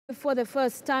For the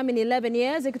first time in 11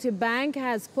 years, Equity Bank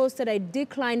has posted a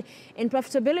decline in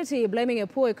profitability, blaming a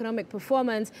poor economic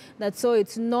performance that saw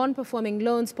its non-performing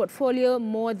loans portfolio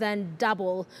more than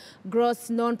double. Gross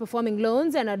non-performing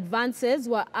loans and advances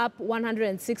were up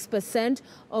 106%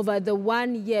 over the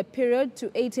one-year period to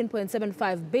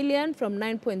 18.75 billion from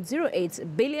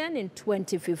 9.08 billion in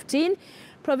 2015.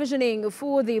 Provisioning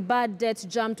for the bad debt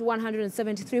jumped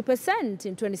 173%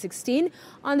 in 2016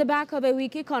 on the back of a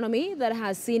weak economy that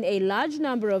has seen a large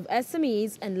number of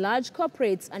SMEs and large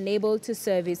corporates unable to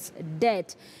service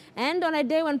debt. And on a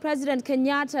day when President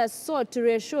Kenyatta sought to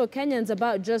reassure Kenyans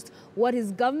about just what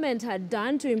his government had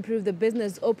done to improve the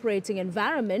business operating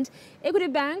environment, Equity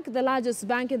Bank, the largest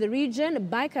bank in the region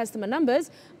by customer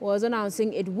numbers, was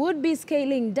announcing it would be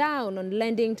scaling down on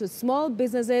lending to small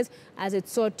businesses as it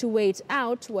sought to wait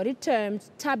out what it termed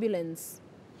turbulence.